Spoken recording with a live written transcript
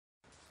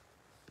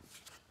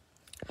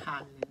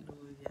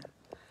Hallelujah.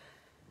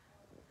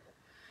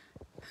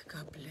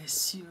 God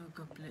bless you.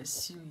 God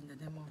bless you in the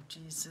name of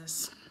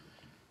Jesus.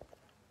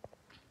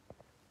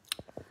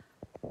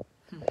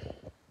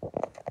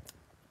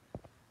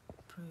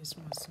 Praise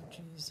Master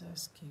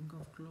Jesus, King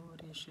of glory,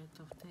 Ancient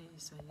of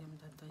days, I am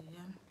that I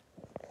am.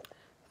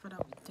 Father,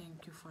 we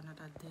thank you for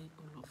another day,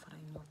 O Lord, Father,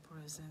 in your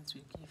presence.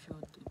 We give you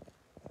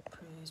the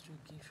praise, we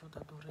give you the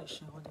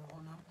adoration, all the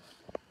honor.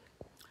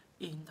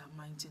 In the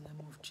mighty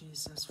name of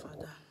Jesus,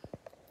 Father.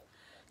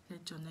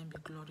 Let your name be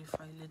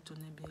glorified, let your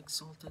name be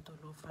exalted, O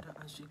Lord, Father,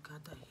 as we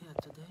gather here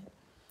today.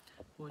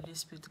 Holy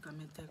Spirit, come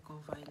and take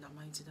over in the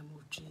mighty name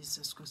of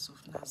Jesus Christ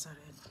of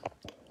Nazareth.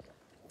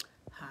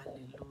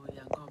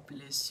 Hallelujah. God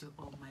bless you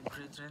all, my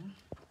brethren.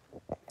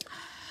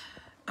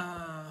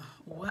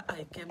 What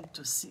I came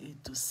to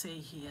say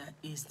here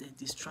is the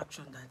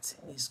distraction that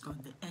is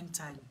called the end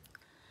time.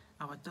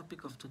 Our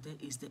topic of today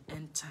is the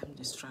end time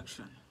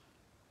distraction.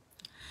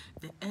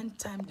 The end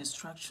time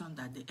distraction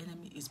that the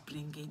enemy is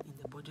bringing in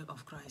the body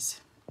of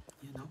Christ.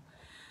 You know,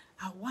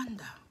 I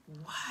wonder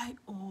why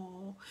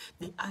all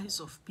the eyes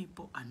of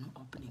people are not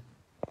opening.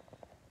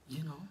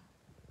 You know,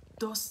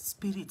 those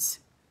spirits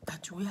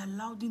that we are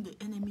allowing the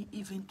enemy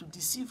even to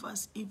deceive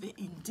us, even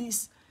in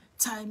this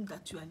time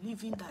that you are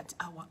living, that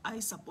our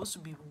eyes are supposed to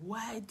be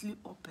widely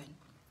open.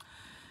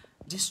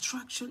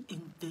 Distraction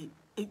in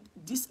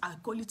this, I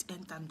call it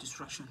end time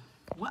distraction.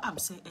 What I'm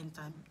saying, end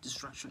time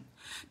distraction.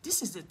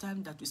 This is the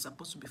time that we're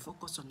supposed to be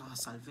focused on our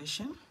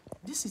salvation.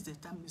 This is the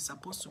time we're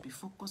supposed to be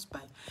focused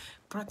by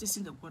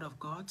practicing the word of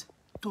God,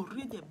 to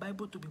read the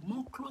Bible, to be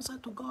more closer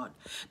to God.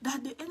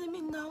 That the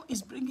enemy now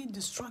is bringing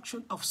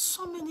distraction of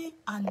so many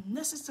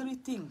unnecessary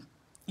things.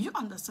 You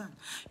understand?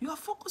 You are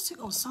focusing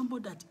on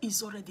somebody that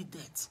is already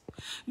dead.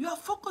 You are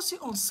focusing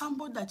on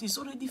somebody that is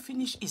already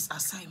finished his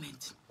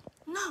assignment.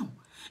 Now,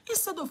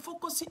 instead of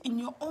focusing in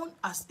your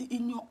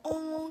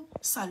own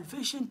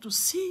salvation to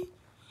see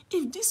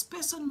if this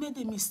person made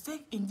a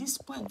mistake in this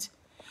point,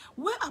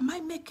 where am I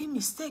making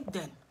mistake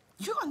then?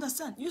 You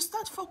understand? You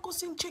start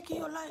focusing, checking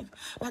your life.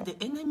 That the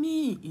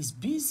enemy is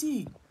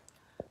busy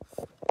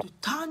to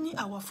turn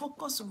our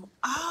focus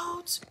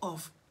out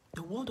of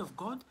the word of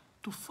God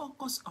to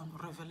focus on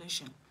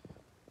revelation.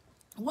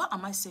 Why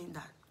am I saying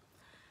that?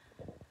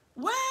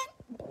 When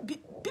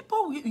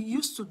people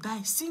used to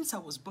die, since I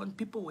was born,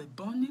 people were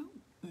born,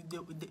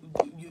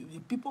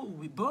 people will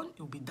be born,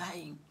 will be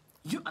dying.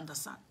 You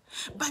understand?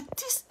 But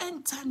this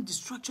end time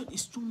destruction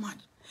is too much.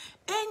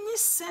 Any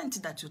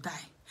saint that you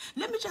die,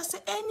 let me just say,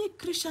 any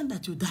Christian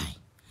that you die,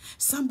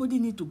 somebody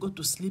need to go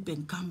to sleep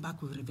and come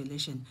back with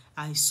revelation.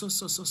 I so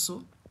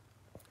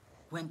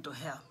went to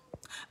hell.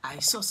 I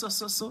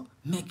so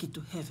make it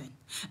to heaven.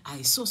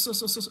 I so.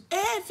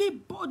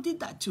 Everybody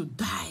that you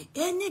die,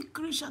 any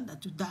Christian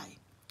that you die,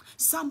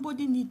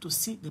 somebody need to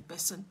see the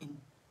person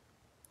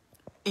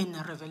in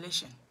a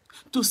revelation,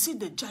 to see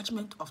the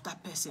judgment of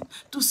that person,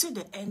 to see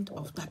the end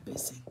of that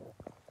person.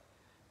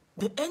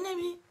 The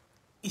enemy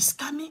is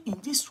coming in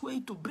this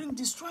way to bring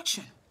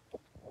distraction,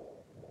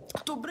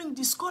 to bring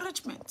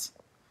discouragement.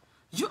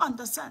 You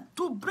understand?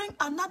 To bring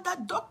another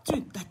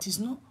doctrine that is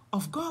not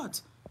of God.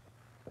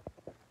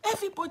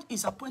 Everybody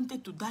is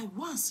appointed to die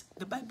once.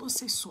 The Bible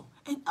says so.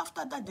 And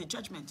after that, the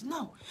judgment.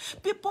 Now,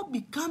 people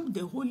become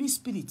the Holy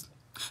Spirit.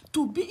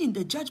 To be in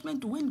the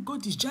judgment, when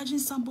God is judging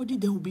somebody,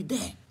 they will be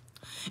there.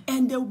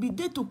 And they will be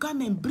there to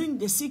come and bring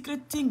the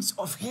secret things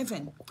of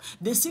heaven.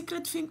 The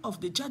secret thing of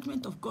the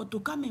judgment of God, to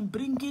come and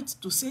bring it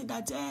to say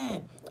that,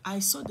 I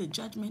saw the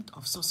judgment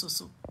of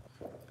so.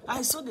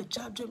 I saw the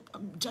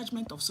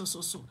judgment of so.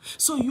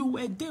 So you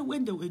were there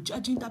when they were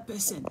judging that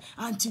person,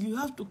 until you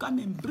have to come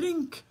and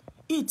bring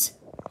it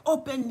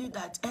openly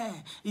that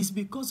it's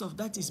because of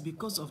that, it's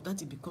because of that,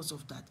 it's because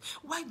of that.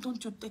 Why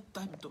don't you take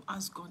time to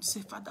ask God,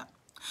 say, Father,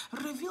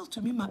 reveal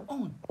to me my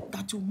own,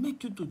 that will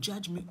make you to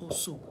judge me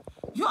also.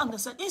 You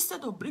understand?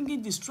 Instead of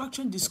bringing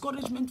distraction,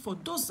 discouragement for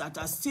those that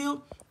are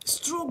still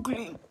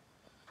struggling,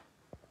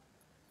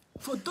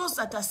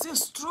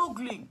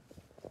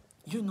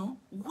 you know,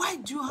 why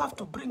do you have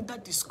to bring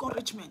that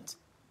discouragement,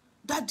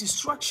 that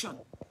distraction?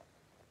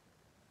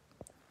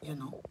 You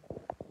know,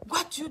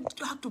 why do you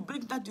have to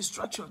bring that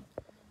distraction?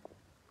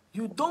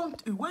 You don't,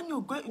 when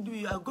you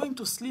are going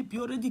to sleep,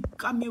 you already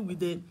come here with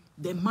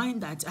the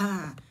mind that,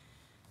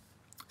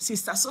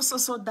 Sister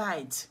so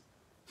died.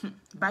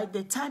 By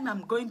the time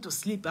I'm going to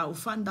sleep, I will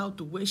find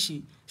out where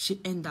she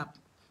end up.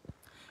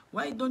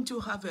 Why don't you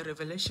have a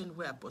revelation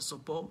where Apostle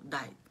Paul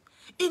died?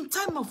 In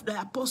time of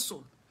the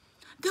apostle,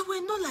 they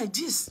were not like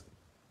this.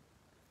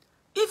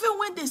 Even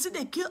when they say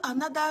they kill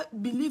another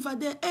believer,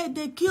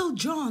 they kill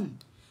John.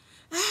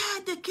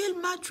 They kill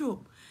Matthew.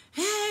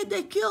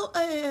 They kill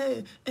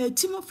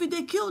Timothy.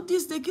 They kill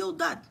this, they kill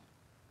that.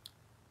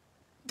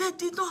 They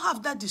did not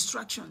have that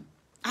distraction.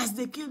 As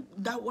they killed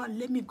that one,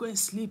 let me go and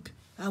sleep.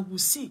 I will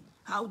see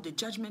how the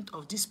judgment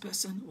of this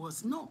person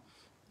was. No.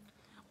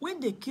 When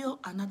they kill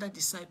another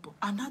disciple,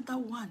 another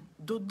one,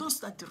 those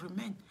that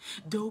remain,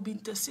 they will be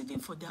interceding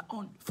for their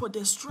own, for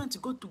their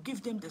strength, God to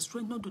give them the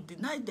strength not to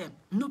deny them,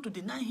 not to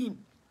deny him.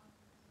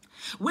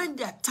 When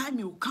their time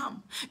will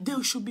come,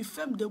 they should be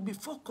firm, they'll be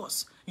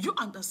focused. You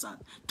understand?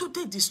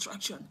 Today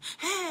distraction.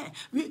 Hey,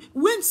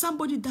 when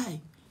somebody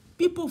die,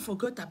 people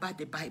forgot about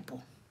the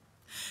Bible.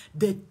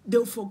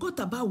 They'll forget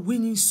about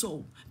winning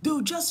soul.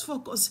 They'll just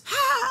focus.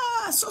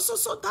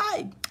 So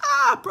died.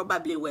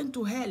 Probably went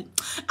to hell.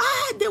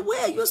 The way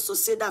I used to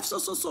see that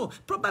so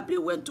probably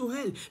went to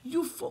hell.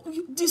 You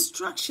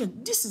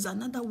distraction. This is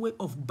another way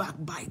of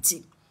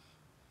backbiting.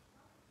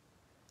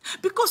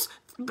 Because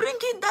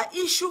bringing that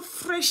issue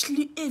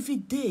freshly every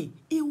day,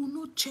 it will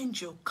not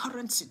change your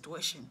current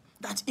situation.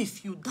 That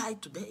if you die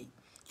today,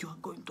 you are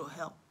going to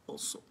hell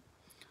also.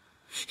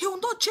 He will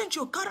not change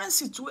your current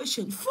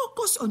situation.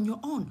 Focus on your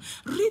own.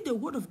 Read the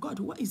word of God.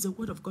 What is the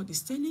word of God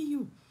is telling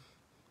you?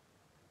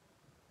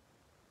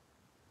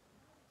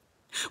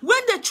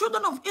 When the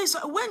children of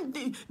Israel,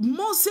 when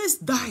Moses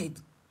died,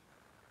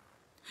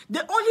 they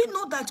only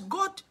know that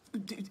God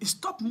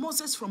stopped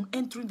Moses from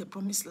entering the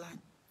promised land.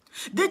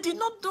 They did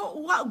not know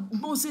what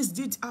Moses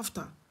did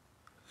after.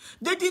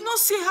 They did not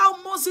see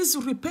how Moses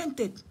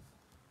repented.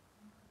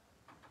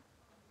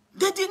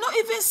 They did not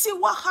even see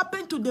what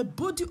happened to the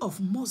body of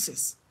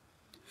Moses.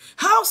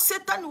 How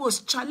Satan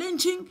was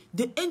challenging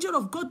the angel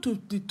of God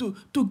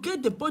to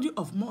get the body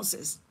of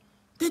Moses.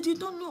 They did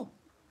not know.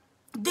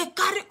 They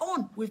carry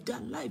on with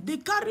their life. They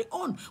carry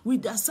on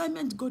with the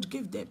assignment God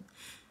gave them.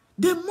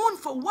 They mourn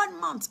for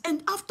 1 month,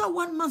 and after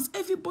 1 month,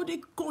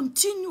 everybody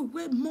continued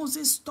where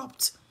Moses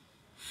stopped.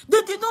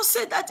 They did not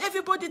say that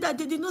everybody that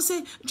they did not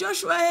say,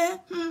 Joshua,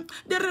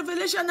 the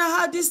revelation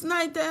I had this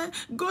night,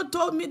 God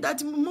told me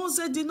that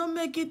Moses did not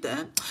make it.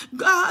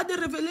 God had the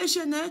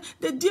revelation,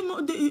 the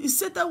demon,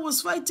 Satan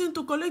was fighting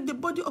to collect the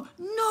body of.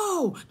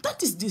 No,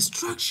 that is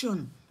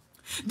distraction.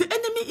 The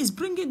enemy is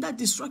bringing that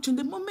distraction.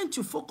 The moment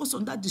you focus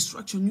on that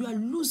distraction, you are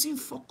losing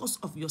focus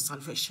of your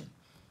salvation.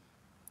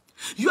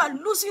 You are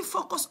losing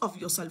focus of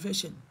your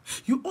salvation.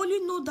 You only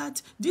know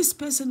that this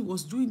person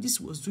was doing this,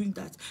 was doing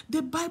that.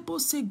 The Bible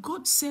says,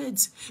 God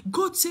said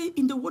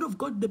in the word of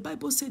God, the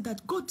Bible said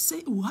that God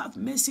said he will have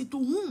mercy to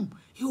whom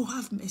he will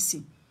have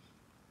mercy.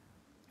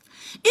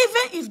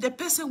 Even if the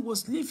person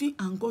was living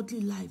an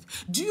ungodly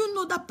life, do you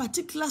know that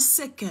particular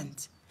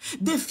second,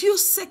 the few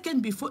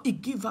seconds before he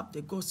gave up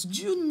the ghost,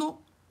 do you know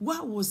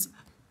what was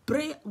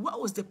prayer? What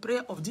was the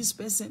prayer of this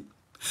person?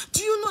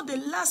 Do you know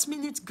the last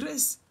minute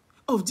grace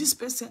of this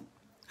person?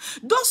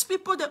 Those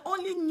people, they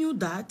only knew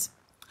that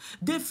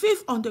the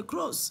thief on the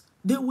cross,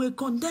 they were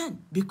condemned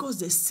because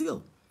they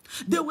steal.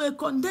 They were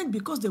condemned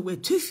because they were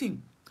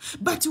thieving.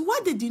 But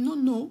what they did not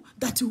know,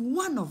 that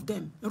one of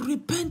them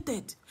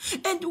repented.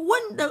 And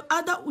when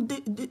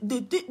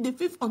the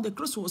thief on the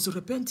cross was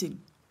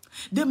repenting,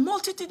 the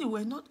multitude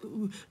were not,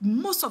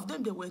 most of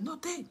them, they were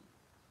not there.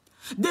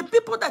 The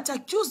people that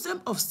accused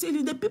them of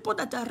stealing, the people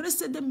that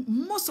arrested them,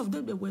 most of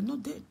them, they were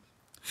not there.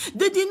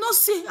 They did not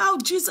see how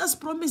Jesus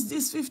promised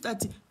this fifth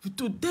that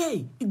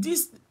today,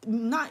 this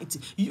night,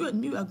 you and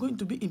me are going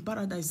to be in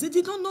paradise. They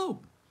did not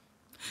know.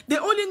 They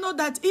only know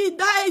that he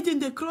died in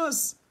the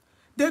cross.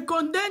 They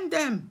condemned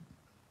them.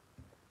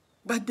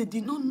 But they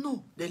did not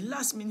know the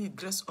last minute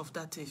grace of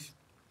that thief.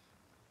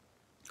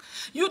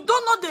 You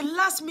don't know the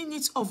last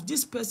minutes of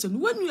this person.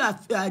 When you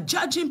are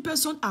judging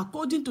person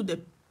according to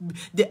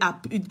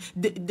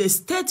the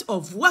state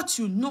of what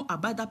you know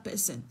about that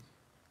person,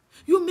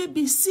 you may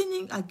be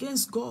sinning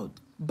against God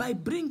by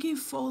bringing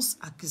false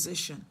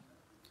accusation,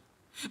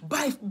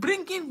 by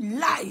bringing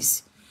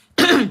lies,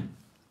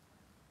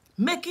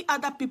 making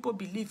other people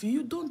believe you.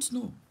 You don't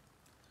know.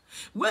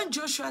 When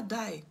Joshua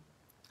died,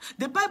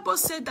 the Bible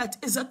said that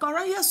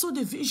Zechariah saw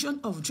the vision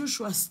of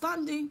Joshua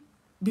standing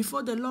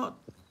before the Lord,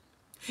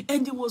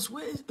 and he was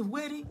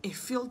wearing a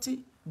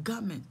filthy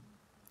garment.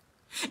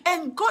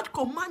 And God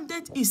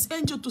commanded his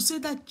angel to say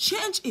that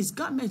change his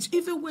garment,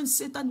 even when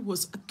Satan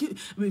was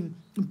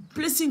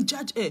placing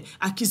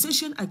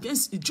accusation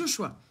against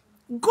Joshua.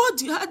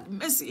 God had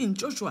mercy in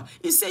Joshua.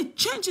 He said,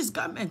 change his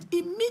garment.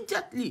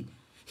 Immediately,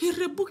 he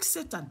rebuked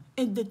Satan,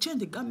 and they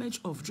changed the garment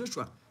of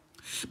Joshua.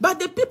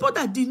 But the people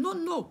that did not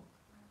know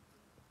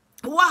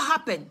what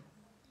happened,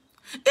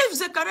 if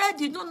Zechariah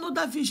did not know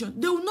that vision,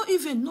 they will not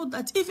even know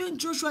that even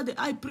Joshua the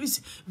high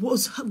priest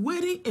was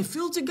wearing a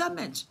filthy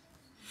garment.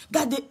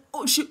 That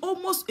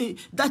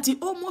he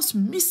almost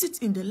missed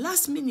it in the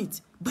last minute,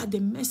 but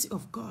the mercy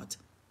of God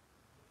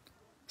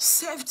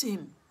saved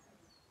him.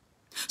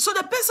 So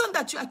the person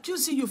that you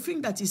accuse, you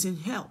think that is in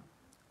hell,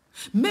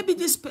 maybe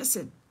this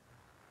person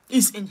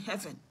is in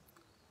heaven.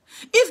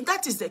 If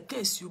that is the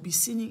case, you'll be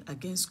sinning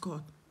against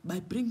God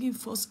by bringing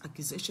false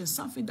accusations,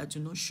 something that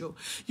you're not sure.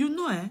 You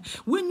know,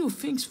 when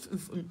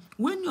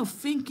you're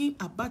thinking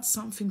about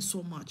something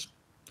so much,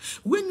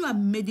 when you are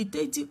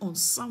meditating on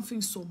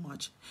something so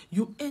much,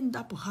 you end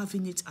up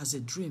having it as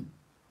a dream.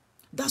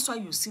 That's why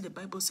you see the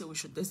Bible say we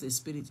should test the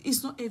spirit.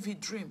 It's not every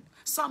dream.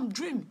 Some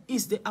dream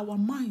is our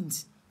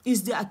mind.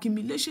 It's the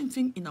accumulation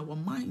thing in our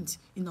mind,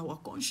 in our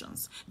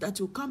conscience, that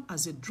will come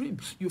as a dream.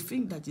 You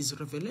think that is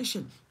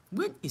revelation,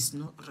 when it's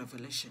not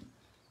revelation.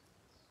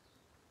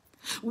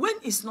 When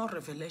it's not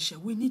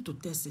revelation, we need to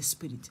test the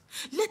spirit.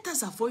 Let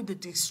us avoid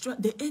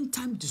the end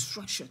time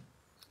destruction.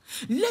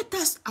 Let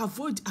us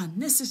avoid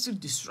unnecessary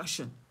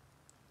destruction.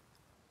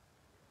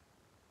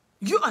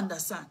 You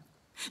understand?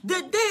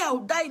 The day I will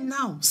die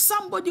now,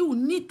 somebody will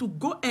need to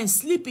go and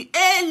sleep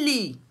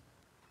early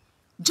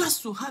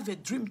just to have a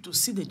dream to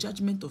see the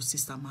judgment of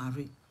Sister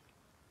Marie.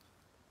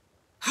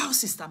 How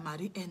Sister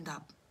Marie end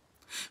up.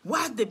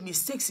 What the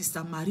mistake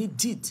Sister Marie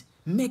did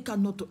make her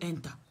not to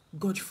enter.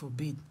 God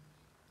forbid.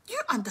 You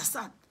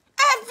understand?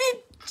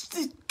 Every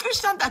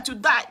Christian that you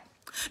die,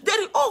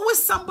 there is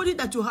always somebody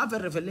that you have a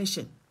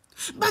revelation.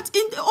 But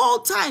in the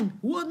old time,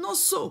 we were not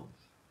so.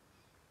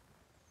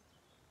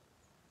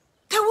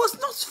 There was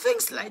not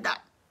things like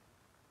that.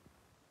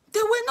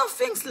 There were no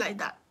things like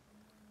that.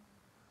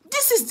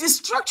 This is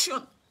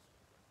destruction.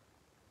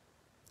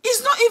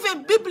 It's not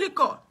even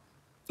biblical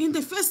in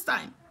the first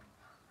time.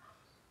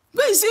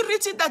 Where is it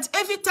written that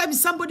every time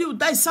somebody will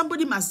die,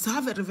 somebody must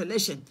have a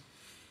revelation?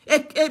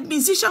 A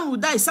musician will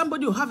die,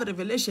 somebody will have a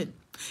revelation.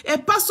 A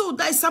pastor will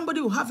die, somebody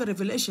will have a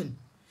revelation.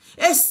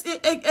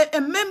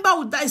 A member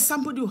will die,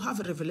 somebody will have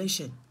a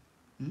revelation.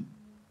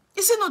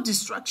 Is it not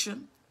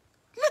destruction?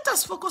 Let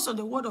us focus on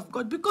the word of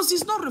God, because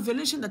it's not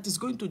revelation that is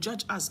going to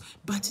judge us,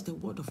 but the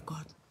word of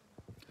God.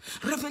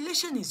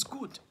 Revelation is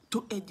good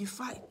to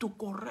edify, to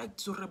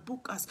correct, to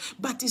rebuke us,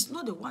 but it's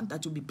not the one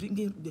that will be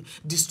bringing the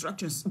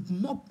distractions.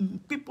 More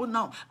people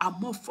now are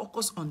more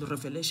focused on the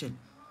revelation.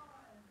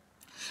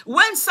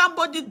 When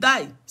somebody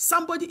dies,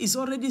 somebody is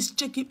already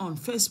checking on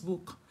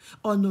Facebook,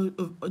 on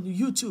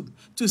YouTube,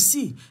 to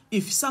see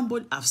if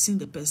somebody have seen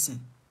the person.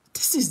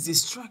 This is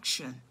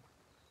distraction.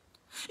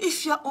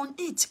 If you're on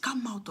it,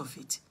 come out of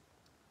it.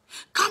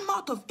 Come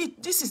out of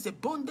it. This is the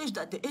bondage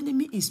that the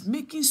enemy is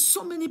making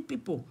so many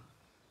people,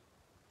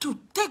 to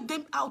take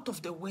them out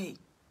of the way.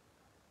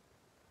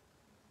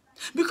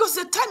 Because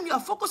the time you are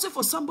focusing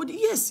for somebody,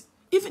 yes,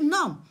 even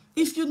now,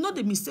 if you know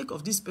the mistake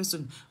of this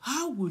person,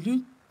 how will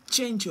you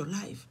change your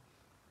life?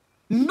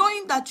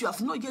 Knowing that you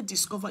have not yet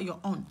discovered your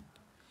own.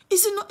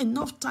 Is it not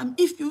enough time?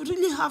 If you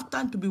really have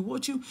time to be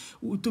watching,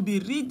 to be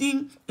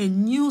reading a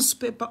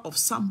newspaper of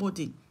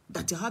somebody,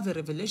 that you have a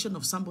revelation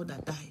of somebody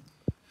that died.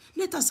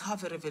 Let us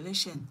have a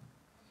revelation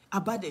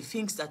about the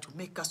things that will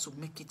make us to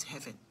make it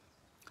heaven.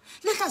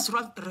 Let us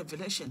have a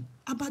revelation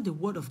about the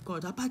word of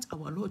God, about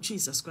our Lord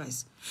Jesus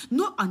Christ.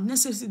 No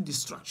unnecessary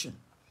distraction.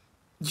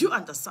 You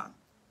understand?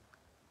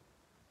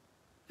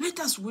 Let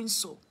us win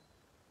soul.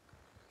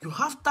 You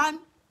have time,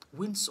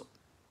 win soul.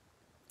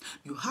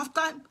 You have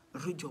time,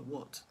 read your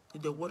word,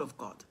 the word of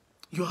God.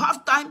 You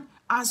have time,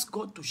 ask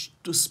God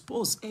to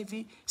expose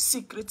every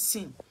secret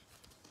sin.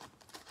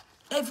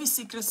 Every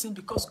secret sin,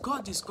 because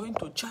God is going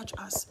to judge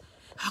us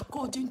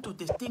according to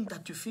the thing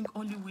that you think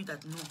only we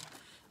that know.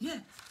 Yeah.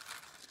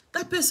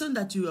 That person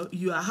that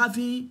you are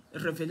having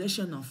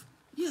revelation of,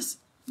 yes,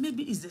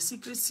 maybe it's the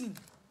secret sin.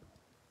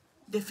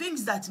 The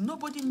things that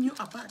nobody knew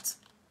about.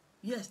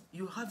 Yes,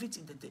 you have it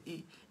in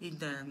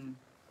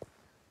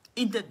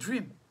the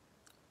dream.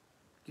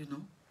 You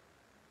know.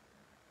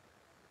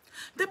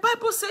 The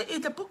Bible says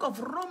in the book of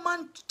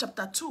Romans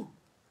chapter 2,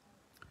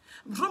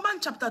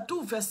 Romans chapter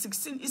 2 verse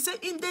 16, it says,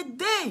 in the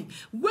day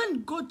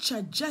when God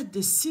shall judge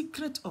the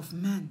secret of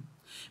man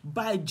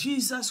by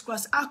Jesus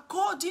Christ,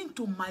 according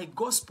to my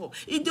gospel.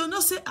 It does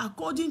not say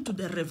according to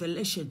the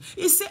revelation.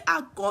 It says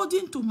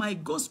according to my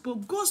gospel.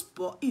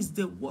 Gospel is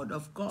the word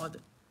of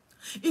God.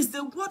 It's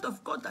the word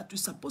of God that you're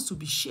supposed to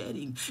be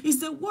sharing.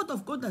 It's the word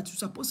of God that you're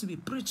supposed to be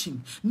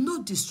preaching.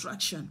 No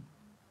distraction.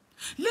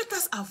 Let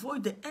us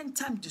avoid the end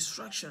time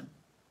distraction.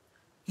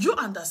 You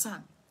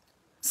understand?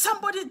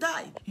 Somebody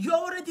died. You're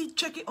already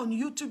checking on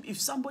YouTube if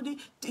somebody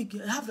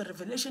have a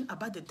revelation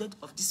about the death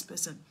of this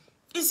person.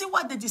 Is it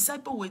what the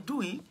disciples were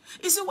doing?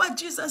 Is it what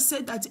Jesus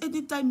said that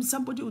anytime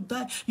somebody will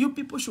die, you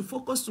people should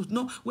focus to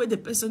know where the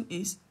person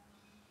is?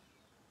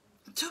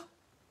 So,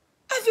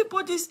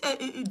 everybody's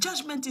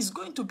judgment is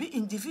going to be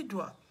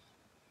individual.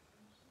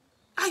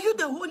 Are you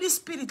the Holy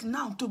Spirit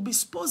now to be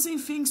exposing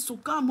things to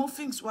come or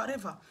things,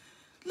 whatever?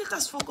 Let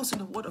us focus on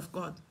the word of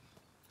God.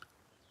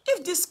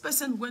 If this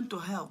person went to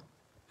hell,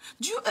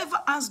 do you ever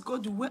ask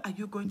God, where are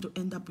you going to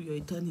end up with your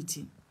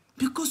eternity?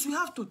 Because you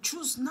have to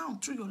choose now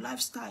through your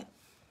lifestyle.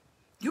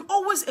 You're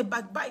always a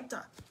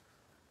backbiter.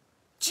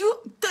 Do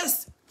you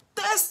test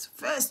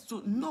first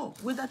to know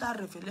whether that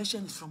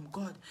revelation is from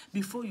God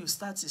before you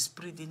start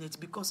spreading it?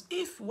 Because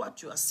if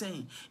what you are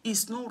saying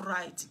is not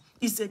right,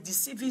 it's a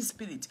deceiving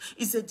spirit,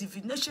 it's a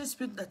divination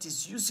spirit that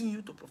is using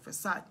you to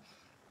prophesy.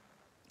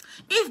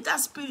 If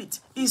that spirit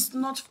is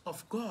not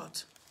of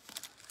God,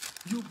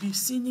 you'll be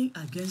sinning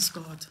against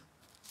God.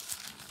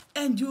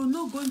 And you're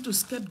not going to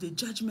escape the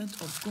judgment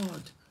of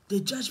God, the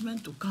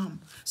judgment to come.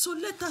 So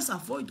let us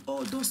avoid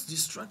all those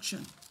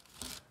distractions.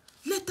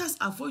 Let us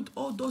avoid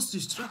all those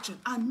distractions,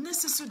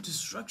 unnecessary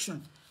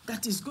distraction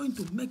that is going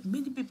to make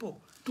many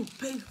people to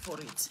pay for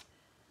it.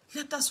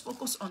 Let us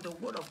focus on the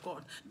word of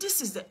God.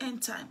 This is the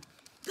end time.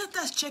 Let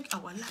us check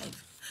our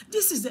life.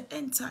 This is the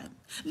end time.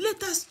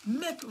 Let us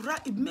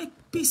make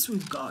peace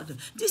with God.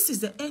 This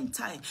is the end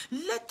time.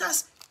 Let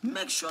us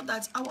make sure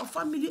that our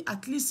family,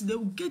 at least, they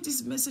will get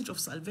this message of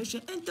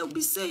salvation and they'll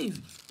be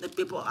saved. The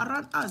people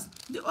around us,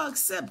 they will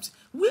accept.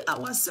 We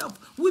ourselves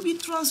will be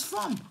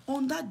transformed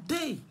on that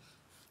day.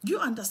 Do you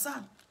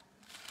understand?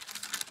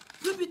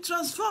 We'll be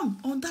transformed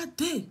on that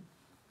day.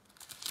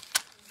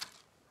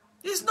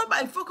 It's not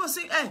by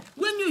focusing,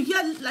 when you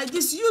hear like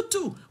this, you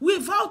too,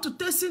 without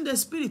testing the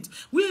spirit,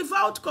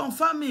 without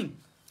confirming,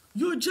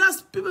 you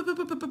just,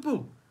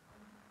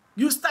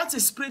 you start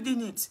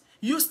spreading it.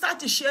 You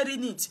start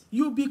sharing it.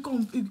 You'll be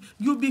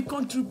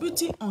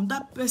contributing on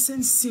that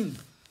person's sin.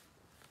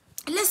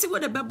 Let's see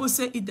what the Bible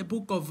says in the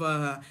book of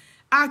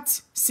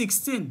Acts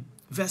 16,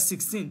 verse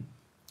 16.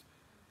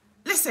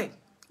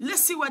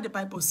 Let's see what the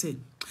Bible said.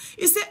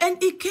 It said,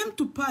 and it came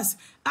to pass,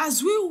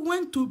 as we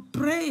went to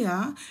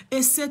prayer,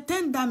 a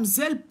certain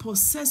damsel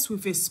possessed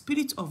with a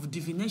spirit of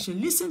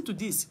divination. Listen to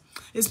this.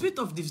 A spirit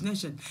of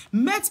divination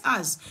met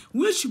us,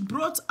 which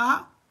brought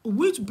our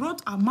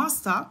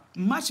master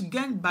much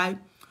gain by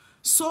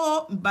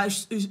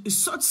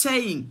such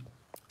saying.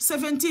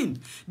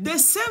 17. The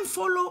same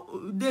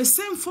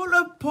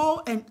follow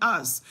Paul and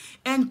us,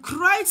 and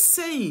cried,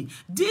 saying,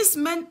 these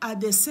men are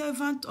the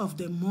servants of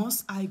the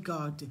Most High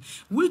God,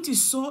 which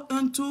is so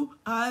unto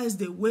us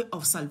the way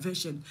of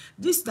salvation.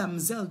 This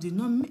damsel did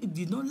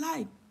not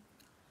lie.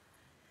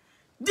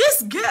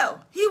 This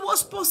girl, he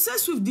was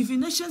possessed with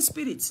divination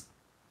spirits.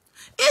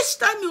 Each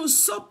time you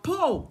saw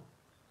Paul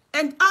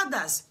and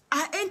others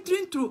are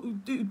entering to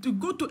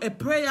go to a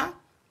prayer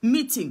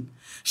meeting,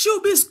 she'll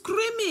be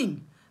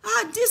screaming,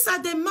 these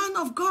are the man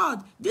of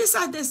God. These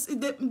are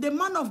the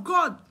man of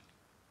God.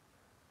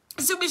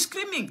 She'll be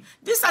screaming,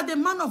 these are the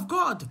man of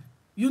God.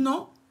 You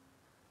know,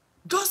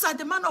 those are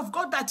the man of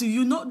God that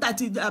you know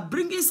that are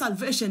bringing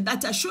salvation,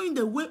 that are showing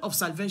the way of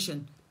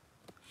salvation.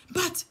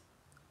 But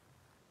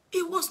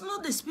it was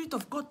not the Spirit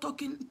of God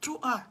talking through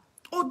her.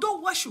 Although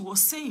what she was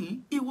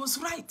saying, it was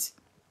right.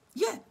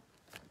 Yeah.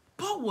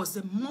 Paul was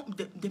the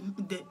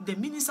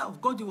minister of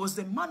God. He was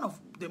the man of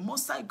the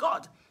Most High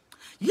God.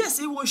 Yes,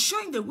 he was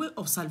showing the way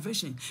of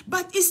salvation.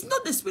 But it's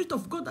not the Spirit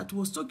of God that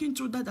was talking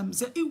through that.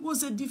 It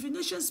was a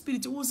divination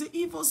spirit. It was an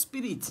evil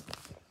spirit.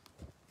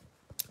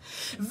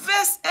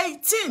 Verse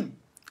 18.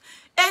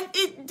 And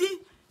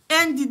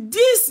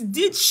this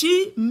did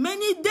she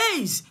many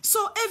days.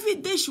 So every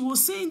day she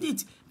was saying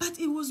it. But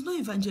it was not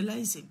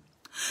evangelizing.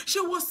 She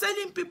was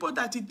telling people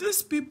that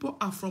these people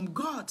are from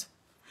God.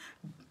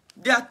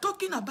 They are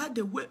talking about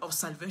the way of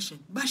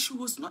salvation. But she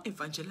was not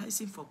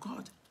evangelizing for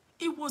God.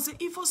 It was an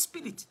evil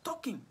spirit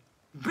talking,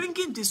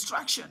 bringing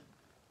distraction.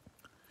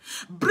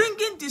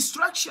 Bringing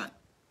distraction.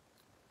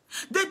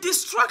 The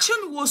distraction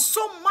was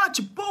so much,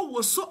 Paul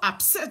was so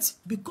upset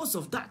because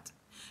of that.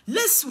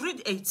 Let's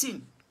read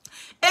 18.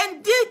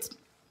 And this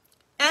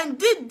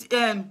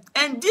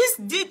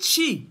did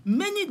she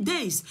many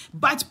days,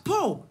 but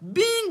Paul,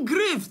 being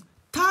grieved,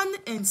 turned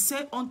and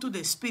said unto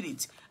the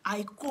spirit,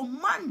 I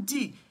command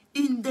thee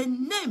in the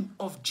name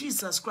of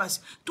Jesus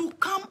Christ to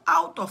come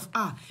out of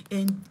her.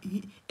 And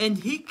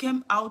he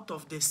came out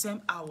of the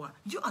same hour.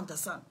 You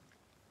understand?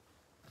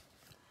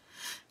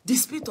 The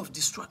spirit of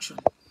destruction.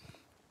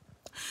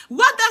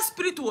 What that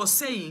spirit was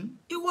saying,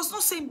 it was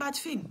not saying bad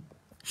thing.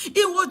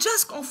 It was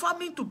just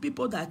confirming to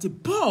people that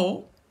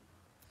Paul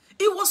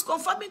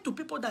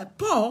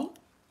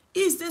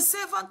is the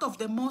servant of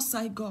the Most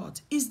High God,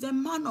 is the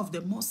man of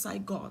the Most High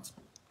God.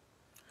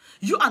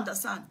 You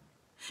understand?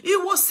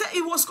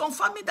 It was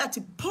confirming that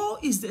Paul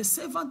is the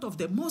servant of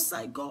the Most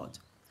High God.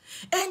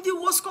 And it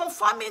was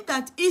confirming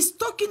that he's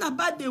talking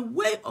about the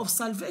way of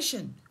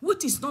salvation,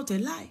 which is not a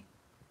lie.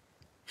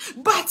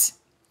 But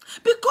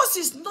because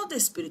it's not the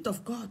Spirit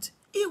of God,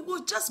 it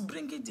was just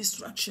bringing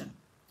distraction.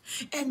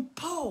 And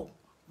Paul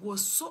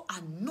was so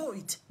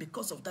annoyed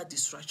because of that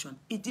distraction.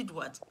 He did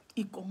what?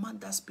 He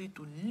commanded that spirit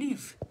to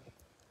leave.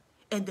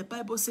 And the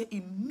Bible says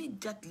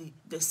immediately,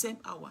 the same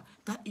hour,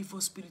 that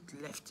evil spirit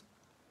left.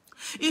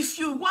 If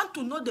you want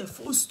to know the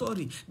full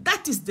story,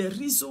 that is the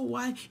reason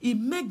why he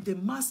made the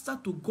master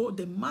to go,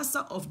 the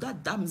master of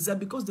that damsel,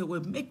 because they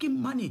were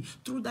making money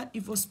through that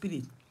evil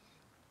spirit.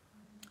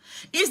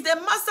 It's the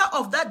master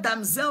of that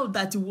damsel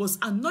that was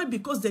annoyed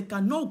because they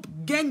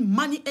cannot gain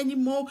money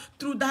anymore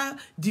through that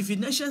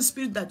divination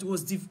spirit that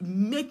was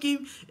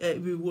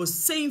was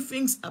saying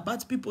things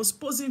about people,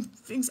 supposing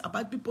things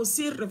about people,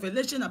 seeing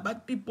revelation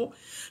about people.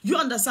 You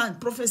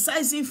understand?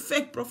 Prophesying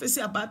fake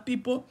prophecy about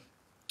people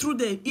through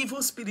the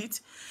evil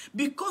spirit.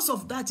 Because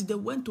of that, they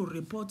went to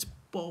report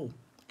Paul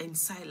and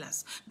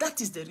Silas.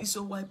 That is the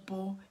reason why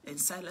Paul and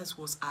Silas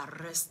was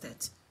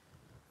arrested.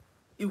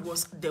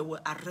 They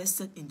were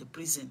arrested in the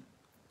prison.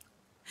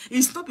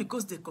 It's not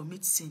because they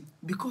commit sin,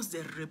 because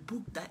they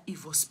rebuked that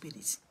evil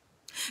spirit.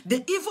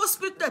 The evil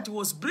spirit that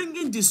was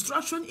bringing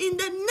destruction in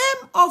the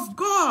name of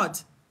God.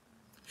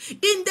 In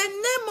the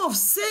name of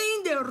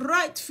saying the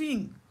right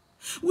thing.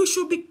 We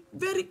should be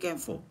very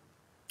careful.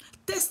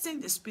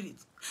 Testing the spirit.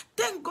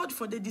 Thank God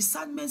for the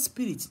discernment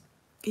spirit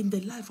in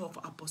the life of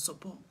Apostle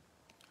Paul.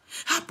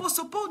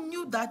 Apostle Paul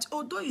knew that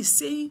although he's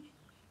saying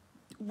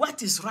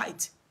what is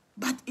right,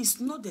 but it's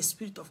not the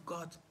Spirit of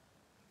God.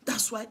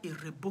 That's why he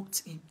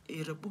rebuked him.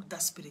 He rebuked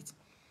that spirit.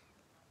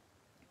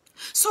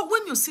 So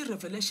when you see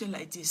revelation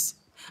like this,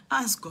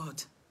 ask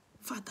God,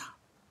 Father,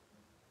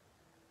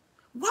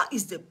 what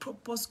is the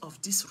purpose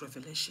of this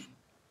revelation?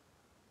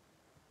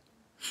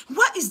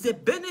 What is the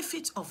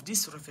benefit of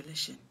this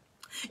revelation?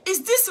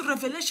 Is this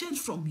revelation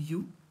from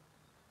you?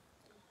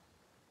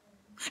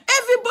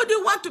 Everybody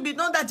want to be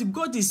known that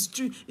God is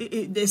true.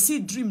 They see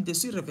dream, they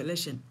see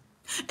revelation.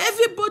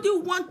 Everybody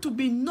want to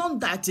be known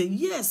that,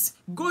 yes,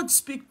 God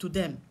speak to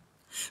them.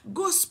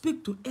 God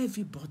speak to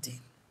everybody.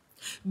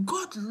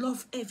 God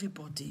love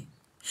everybody.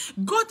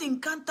 God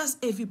encounters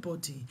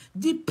everybody.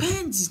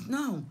 Depends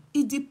now.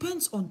 It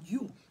depends on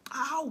you.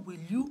 How will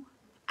you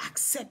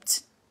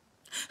accept?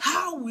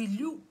 How will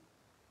you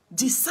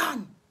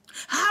discern?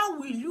 How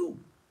will you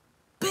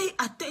pay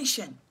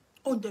attention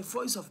on the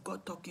voice of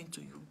God talking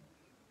to you?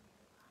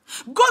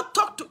 God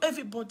talk to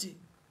everybody.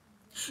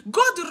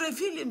 God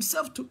reveal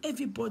himself to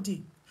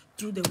everybody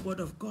through the word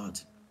of God,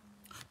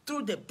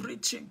 through the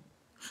preaching,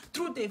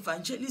 through the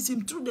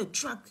evangelism, through the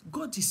track.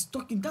 God is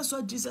talking. That's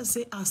why Jesus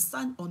said, I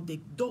stand on the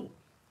door,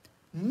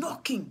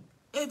 knocking.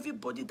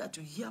 Everybody that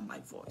will hear my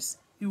voice,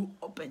 you will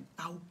open.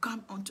 I will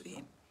come unto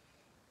him.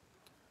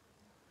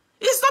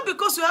 It's not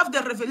because you have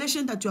the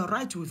revelation that you are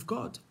right with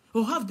God,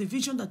 or have the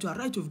vision that you are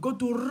right with God,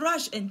 to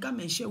rush and come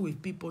and share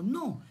with people.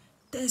 No.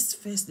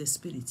 Test first the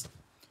spirit.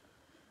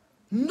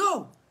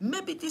 No,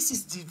 maybe this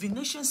is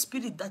divination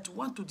spirit that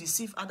want to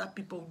deceive other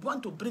people,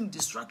 want to bring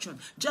distraction,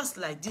 just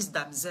like this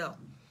damsel.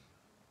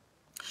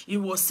 He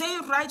was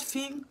saying right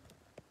thing,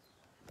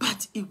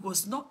 but it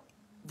was not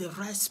the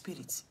right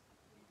spirit.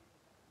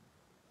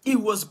 He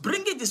was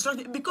bringing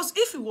distraction, because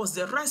if it was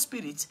the right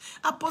spirit,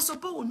 Apostle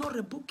Paul will not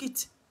rebuke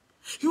it.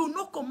 He will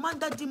not command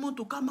that demon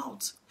to come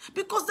out,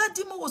 because that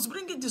demon was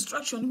bringing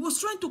distraction. He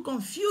was trying to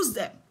confuse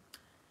them.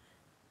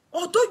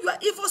 Although you are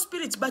evil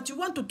spirits, but you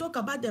want to talk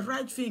about the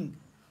right thing,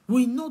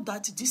 we know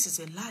that this is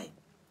a lie.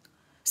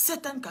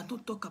 Satan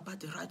cannot talk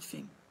about the right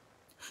thing.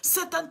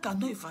 Satan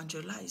cannot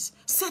evangelize.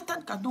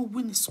 Satan cannot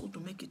win his soul to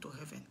make it to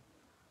heaven.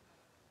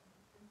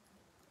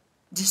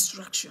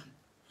 Distraction.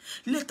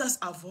 Let us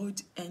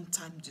avoid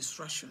end-time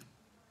distraction.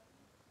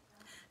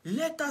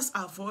 Let us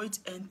avoid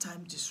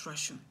end-time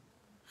distraction.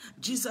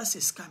 Jesus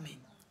is coming.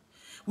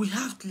 We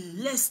have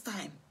less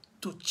time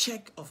to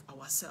check of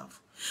ourselves.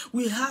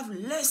 We have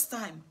less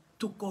time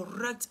to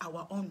correct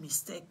our own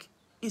mistake.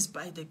 It's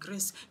by the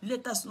grace.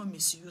 Let us not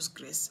misuse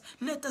grace.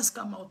 Let us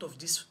come out of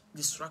this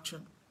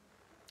distraction,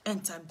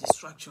 end-time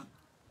distraction.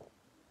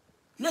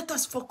 Let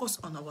us focus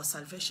on our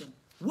salvation.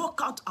 Work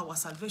out our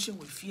salvation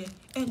with fear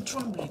and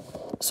trembling,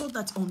 so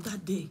that on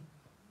that day,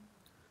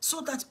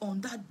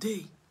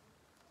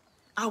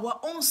 our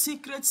own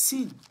secret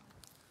sin,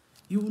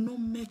 you will not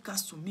make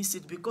us to miss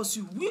it, because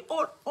we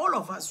all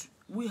of us,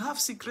 we have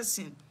secret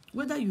sin.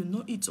 Whether you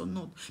know it or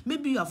not,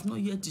 maybe you have not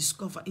yet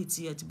discovered it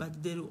yet,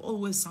 but there is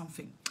always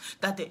something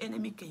that the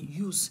enemy can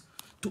use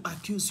to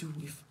accuse you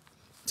with.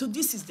 So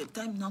this is the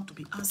time now to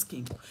be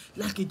asking,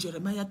 like in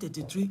Jeremiah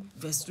 33,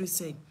 verse 3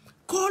 saying,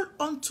 call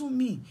unto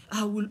me,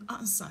 I will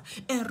answer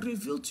and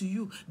reveal to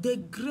you the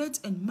great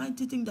and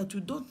mighty thing that you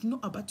don't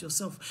know about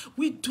yourself.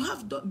 We do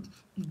have the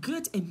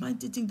great and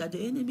mighty thing that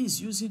the enemy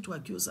is using to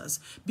accuse us,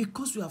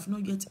 because we have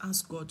not yet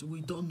asked God. We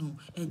don't know,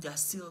 and they are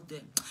still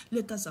there.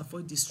 Let us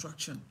avoid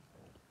distraction.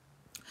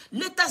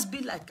 Let us be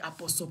like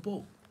Apostle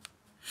Paul.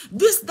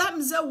 This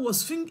damsel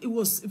was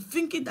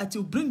thinking that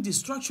you bring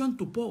destruction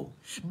to Paul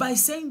by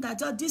saying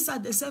that these are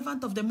the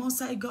servants of the Most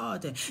High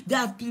God. They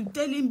have been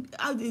telling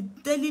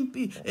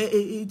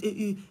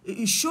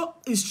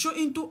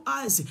showing to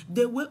us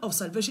the way of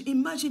salvation.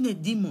 Imagine a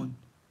demon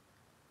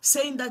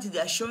saying that they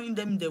are showing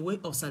them the way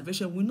of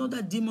salvation. We know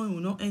that demon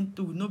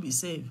will not be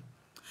saved.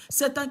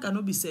 Satan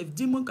cannot be saved.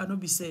 Demon cannot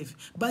be saved.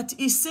 But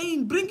he's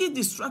saying, bringing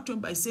destruction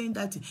by saying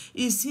that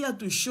he's here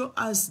to show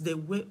us the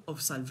way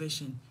of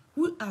salvation.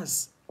 Who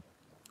us?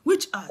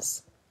 Which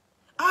us?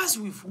 Us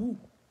with who?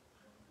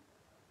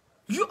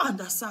 You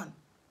understand?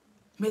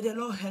 May the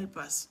Lord help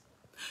us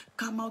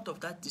come out of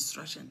that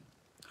distraction.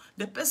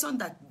 The person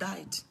that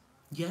died,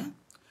 yeah?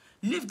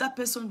 Leave that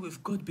person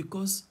with God,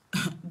 because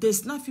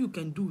there's nothing you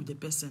can do with the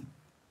person.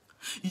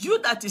 You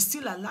that is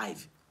still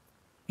alive,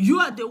 you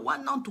are the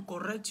one now to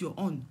correct your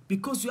own,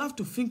 because you have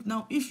to think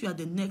now, if you are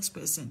the next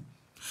person,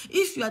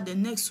 if you are the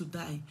next to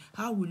die,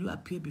 how will you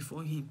appear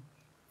before him?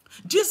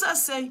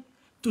 Jesus said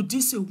to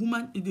this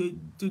woman,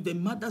 to the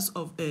mothers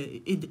of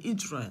in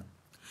Israel,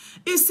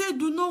 he said,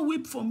 do not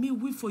weep for me,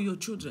 weep for your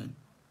children.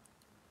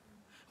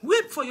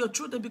 Weep for your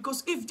children,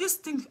 because if this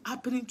thing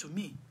happening to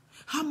me,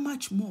 how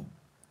much more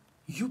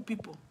you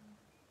people?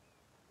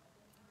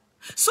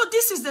 So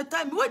this is the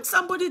time when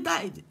somebody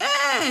died.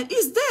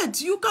 He's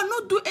dead. You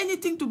cannot do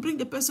anything to bring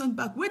the person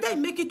back. Whether you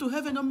make it to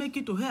heaven or make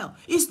it to hell,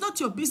 it's not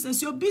your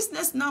business. Your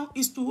business now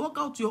is to work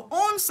out your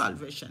own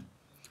salvation.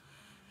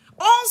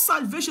 Own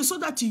salvation, so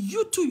that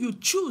you too, you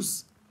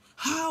choose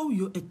how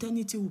your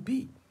eternity will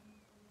be.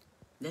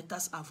 Let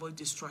us avoid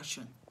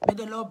distraction. May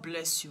the Lord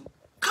bless you.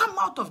 Come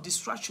out of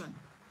distraction.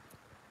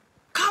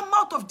 Come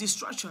out of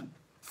distraction.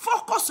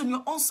 Focus on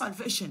your own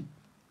salvation.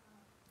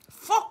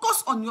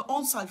 Focus on your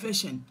own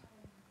salvation.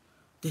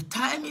 The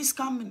time is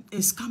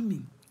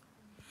coming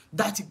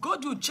that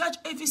God will judge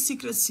every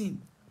secret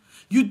sin.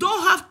 You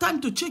don't have time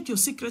to check your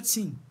secret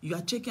sin. You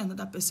are checking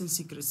another person's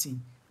secret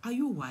sin. Are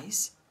you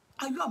wise?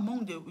 Are you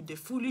among the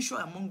foolish or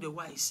among the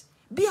wise?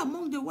 Be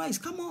among the wise.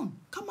 Come on.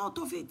 Come out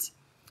of it.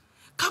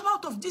 Come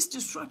out of this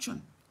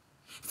destruction.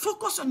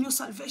 Focus on your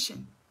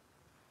salvation.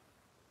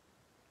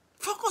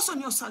 Focus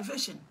on your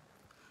salvation.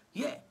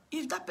 Yeah,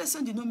 if that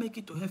person did not make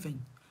it to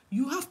heaven,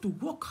 you have to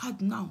work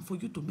hard now for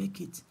you to make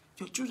it.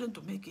 Your children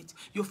to make it.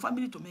 Your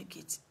family to make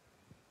it.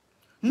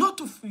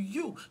 Not for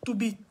you to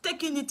be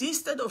taking it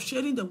instead of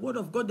sharing the word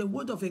of God, the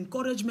word of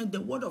encouragement,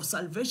 the word of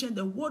salvation,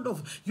 the word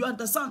of, you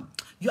understand?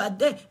 You are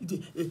there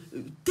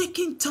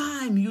taking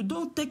time. You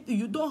don't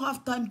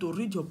have time to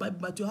read your Bible,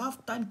 but you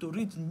have time to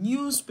read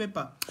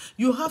newspaper.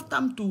 You have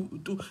time to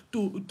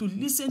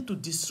listen to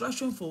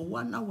distraction for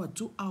 1 hour,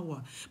 2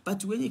 hours.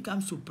 But when it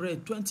comes to prayer,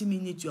 20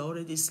 minutes, you're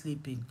already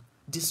sleeping.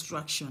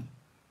 Distraction.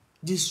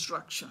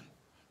 Distraction.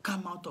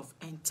 Come out of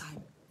end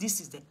time. This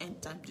is the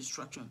end time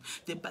destruction.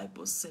 The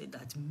Bible said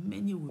that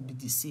many will be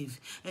deceived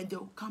and they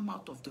will come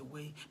out of the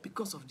way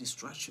because of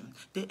distraction.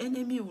 The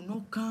enemy will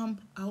not come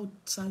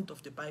outside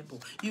of the Bible.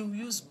 He will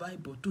use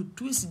Bible to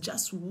twist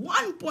just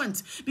one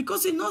point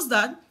because he knows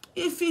that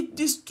if he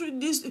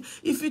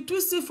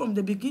twists it from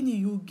the beginning,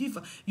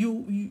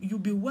 you'll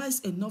be wise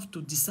enough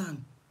to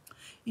discern.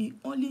 You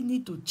only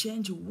need to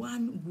change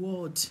one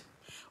word.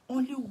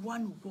 Only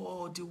one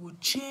word. He will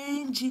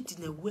change it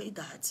in a way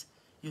that,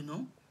 you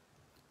know,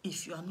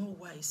 if you are not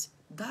wise,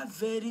 that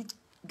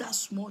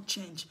small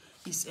change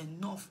is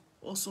enough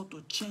also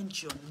to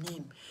change your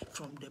name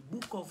from the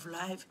book of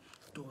life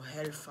to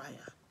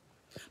hellfire.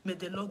 May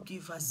the Lord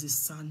give us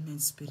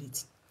discernment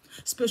spirit,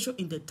 especially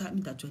in the time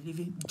that we're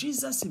living.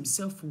 Jesus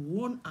himself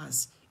warned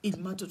us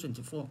in Matthew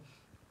 24.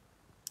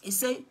 He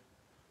said,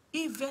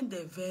 even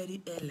the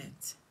very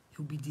elect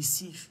will be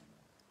deceived.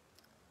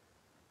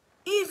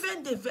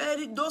 Even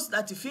those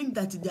that think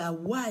that they are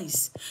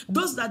wise,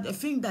 those that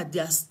think that they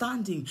are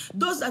standing,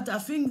 those that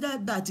think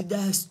that they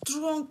are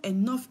strong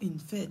enough in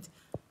faith,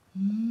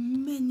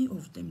 many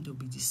of them will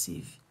be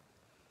deceived.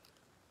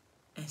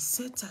 And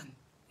Satan,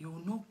 he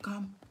will not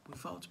come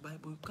without Bible,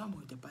 he will come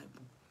with the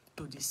Bible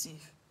to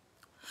deceive.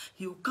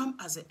 He will come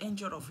as an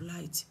angel of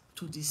light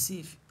to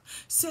deceive.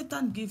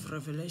 Satan gave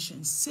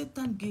revelation,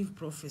 Satan gave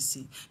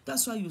prophecy.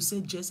 That's why you say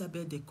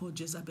Jezebel, they call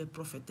Jezebel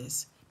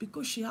prophetess,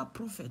 because she had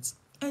prophets.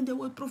 And they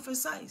will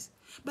prophesy.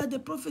 But the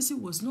prophecy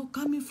was not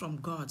coming from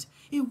God.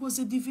 It was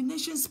a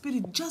divination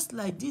spirit, just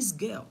like this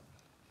girl.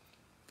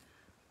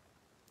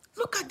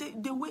 Look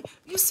at the way,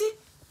 you see,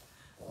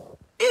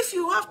 if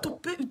you have to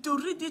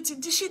read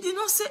it, she did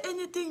not say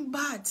anything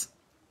bad.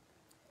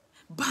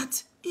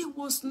 But it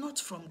was not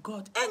from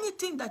God.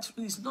 Anything that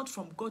is not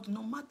from God,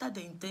 no matter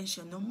the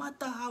intention, no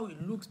matter how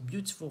it looks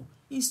beautiful,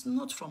 it's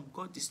not from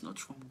God, it's not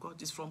from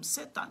God, it's from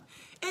Satan.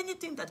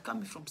 Anything that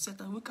comes from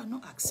Satan, we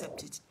cannot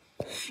accept it.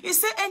 He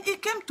said, and it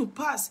came to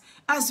pass,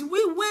 as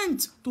we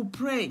went to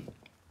pray,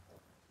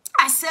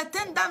 a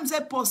certain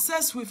damsel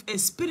possessed with a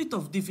spirit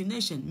of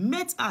divination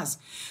met us,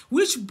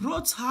 which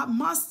brought her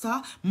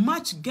master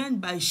much gain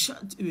by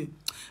saying,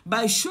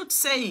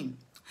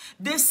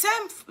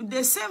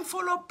 the same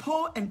follow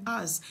Paul and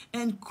us,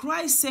 and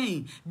cry,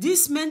 saying,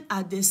 these men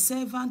are the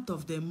servant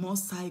of the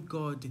Most High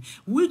God,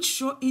 which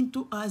show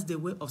into us the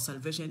way of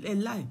salvation. A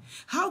lie.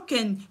 How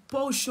can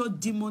Paul show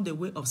demon the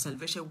way of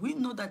salvation? We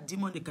know that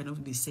demon, they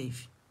cannot be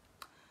saved.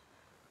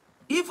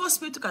 Evil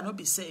spirit cannot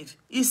be saved.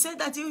 He said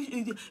that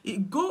he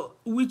go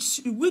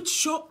which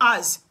show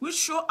us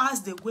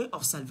the way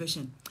of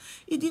salvation.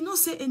 He did not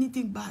say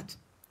anything bad.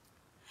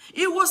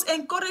 It was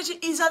encouraging.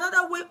 It's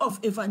another way of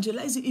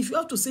evangelizing. If you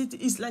have to say it,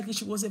 it's like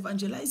she was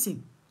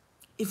evangelizing.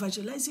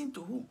 Evangelizing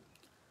to who?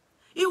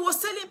 He was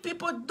telling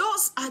people,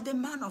 those are the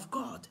man of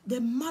God,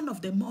 the man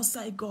of the Most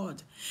High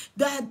God.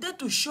 They are there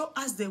to show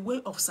us the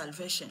way of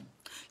salvation.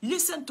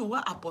 Listen to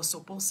what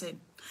Apostle Paul said.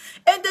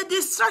 And the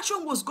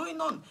distraction was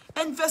going on.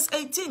 And verse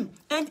 18,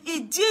 and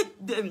he did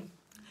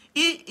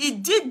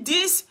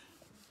this,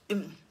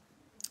 and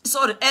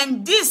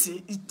this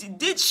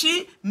did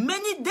she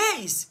many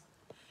days.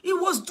 He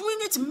was doing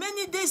it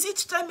many days.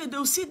 Each time they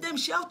will see them,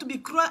 she have to be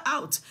cry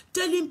out,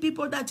 telling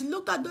people that,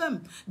 look at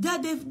them. They are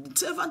the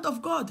servant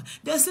of God.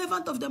 They are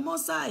servant of the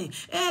Most High.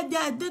 And they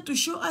are there to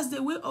show us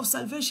the way of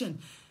salvation.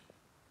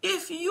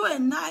 If you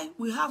and I,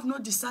 we have no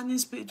discerning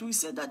spirit, we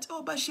say that,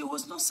 oh, but she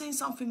was not saying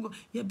something.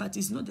 Yeah, but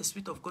it's not the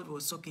Spirit of God who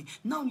was talking.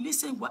 Now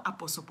listen what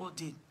Apostle Paul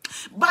did.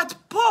 But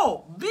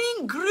Paul,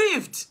 being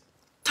grieved,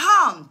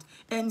 turned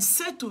and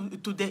said to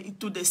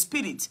the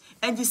spirit,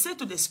 and he said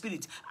to the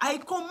spirit, I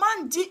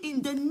command thee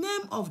in the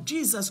name of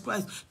Jesus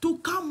Christ to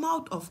come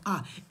out of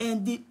her.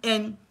 And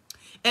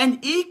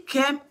he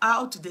came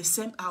out the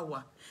same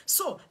hour.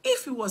 So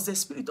if it was the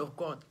Spirit of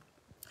God,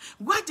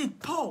 why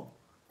did Paul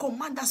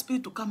command that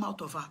spirit to come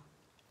out of her?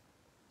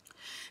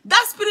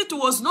 That spirit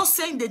was not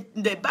saying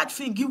the bad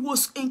thing. It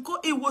was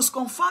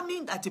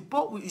confirming that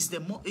Paul is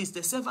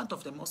the servant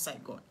of the Most High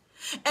God.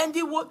 And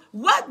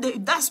what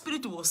that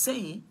spirit was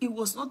saying, it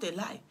was not a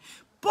lie.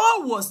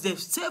 Paul was the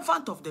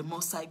servant of the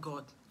Most High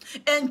God.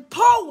 And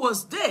Paul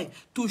was there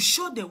to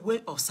show the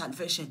way of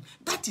salvation.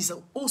 That is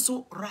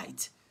also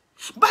right.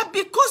 But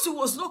because it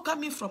was not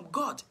coming from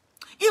God,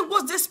 it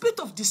was the spirit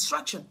of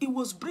distraction. It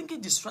was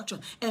bringing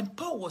distraction. And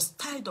Paul was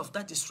tired of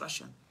that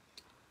distraction.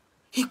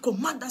 He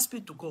commanded that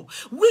spirit to go.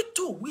 We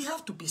too, we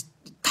have to be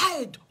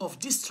tired of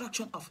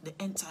distraction of the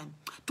end time.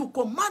 To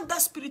command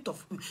that spirit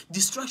of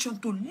distraction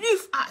to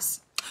leave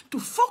us. To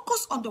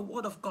focus on the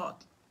word of God.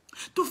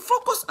 To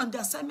focus on the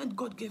assignment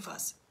God gave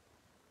us.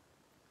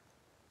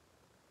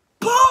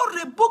 Paul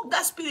rebuked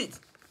that spirit.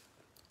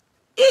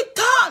 He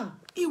turned.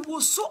 He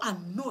was so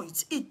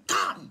annoyed. He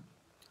turned.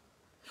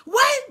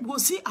 Why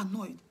was he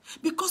annoyed?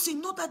 Because he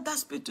knew that that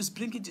spirit is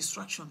bringing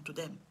distraction to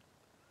them.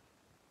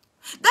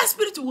 That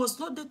spirit was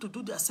not there to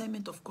do the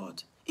assignment of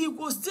God. It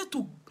was there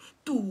to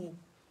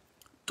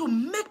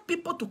make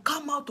people to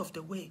come out of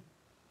the way.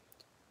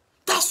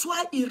 That's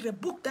why he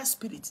rebuked that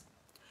spirit.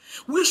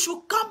 We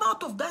should come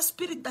out of that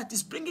spirit that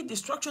is bringing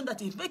destruction,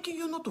 that is making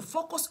you not to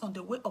focus on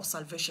the way of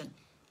salvation.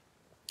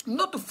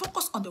 Not to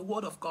focus on the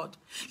word of God.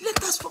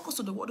 Let us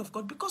focus on the word of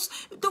God, because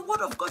the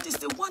word of God is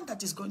the one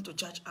that is going to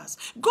judge us.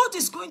 God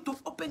is going to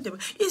open the way.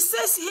 It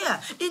says here,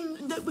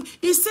 in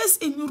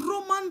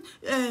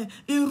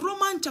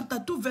Romans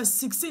chapter 2 verse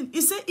 16,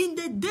 it says, in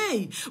the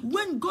day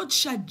when God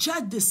shall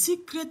judge the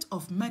secret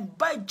of men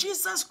by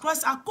Jesus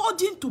Christ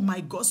according to my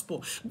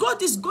gospel.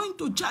 God is going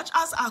to judge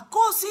us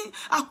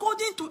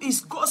according to his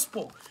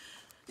gospel.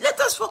 Let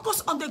us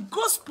focus on the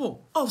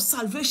gospel of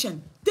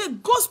salvation. The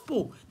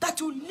gospel that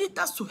will lead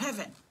us to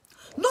heaven.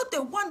 Not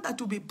the one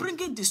that will be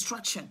bringing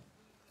destruction.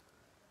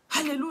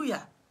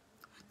 Hallelujah.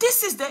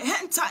 This is the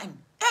end time.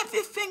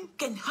 Everything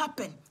can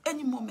happen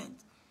any moment.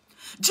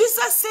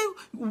 Jesus said,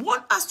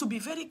 want us to be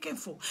very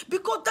careful.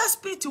 Because that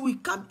spirit will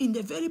come in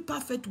a very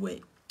perfect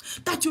way.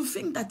 That you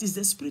think that is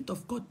the spirit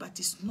of God, but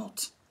it's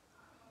not.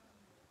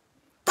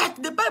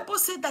 That the Bible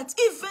said that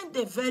even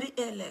the very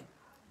elect,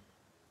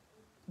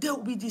 they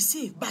will be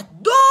deceived. But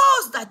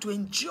those that will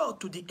endure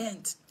to the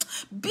end,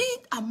 be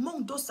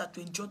among those that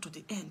will endure to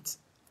the end.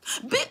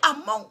 Be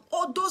among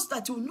all those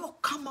that will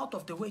not come out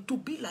of the way to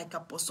be like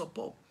Apostle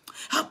Paul.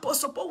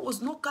 Apostle Paul was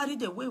not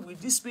carried away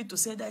with this spirit to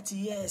say that,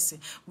 yes,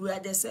 we are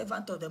the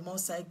servant of the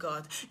Most High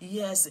God.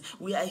 Yes,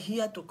 we are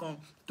here to come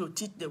to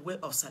teach the way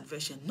of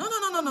salvation. No,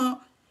 no, no, no,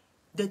 no.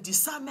 The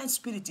discernment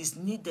spirit is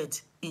needed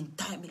in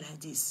time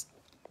like this.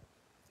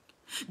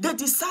 The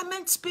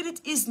discernment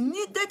spirit is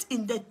needed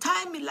in the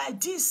time like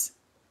this.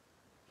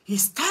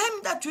 It's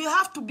time that we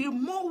have to be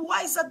more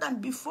wiser than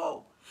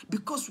before,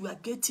 because we are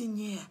getting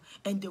near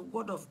and the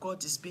word of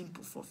God is being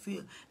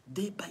fulfilled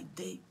day by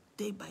day,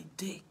 day by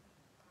day.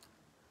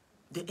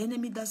 The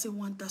enemy doesn't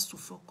want us to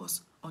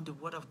focus on the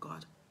word of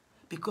God,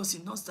 because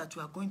he knows that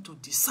we are going to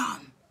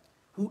discern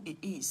who he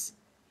is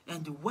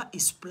and what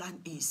his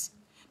plan is.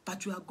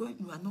 But we are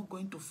not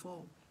going to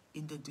fall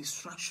in the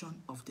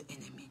destruction of the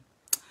enemy.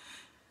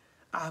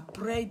 I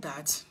pray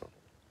that,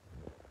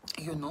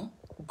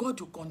 God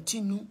will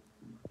continue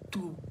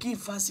to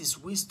give us his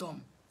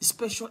wisdom,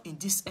 especially in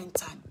this end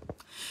time.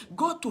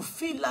 God to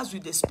fill us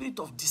with the spirit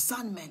of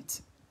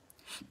discernment,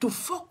 to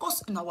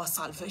focus on our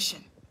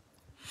salvation,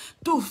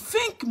 to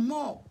think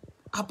more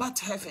about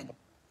heaven,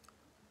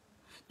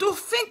 to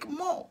think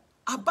more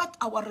about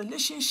our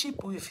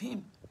relationship with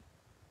him.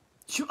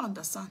 You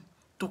understand?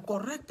 To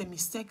correct the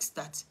mistakes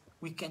that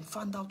we can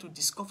find out, to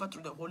discover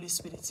through the Holy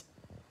Spirit,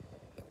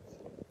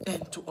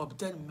 and to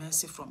obtain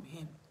mercy from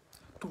him,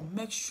 to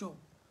make sure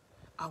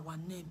our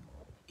name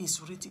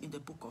is written in the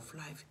book of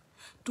life,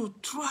 to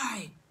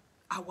try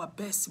our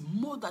best,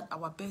 more than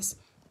our best,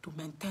 to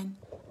maintain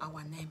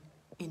our name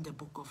in the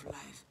book of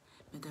life.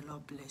 May the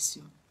Lord bless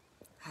you.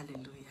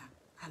 Hallelujah.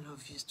 I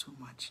love you too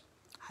much.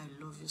 I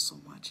love you so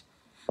much.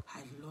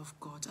 I love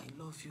God.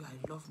 I love you.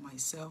 I love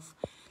myself.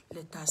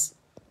 Let us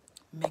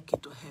make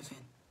it to heaven.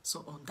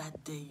 So on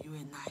that day, you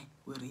and I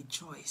will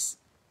rejoice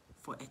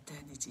for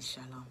eternity.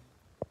 Shalom.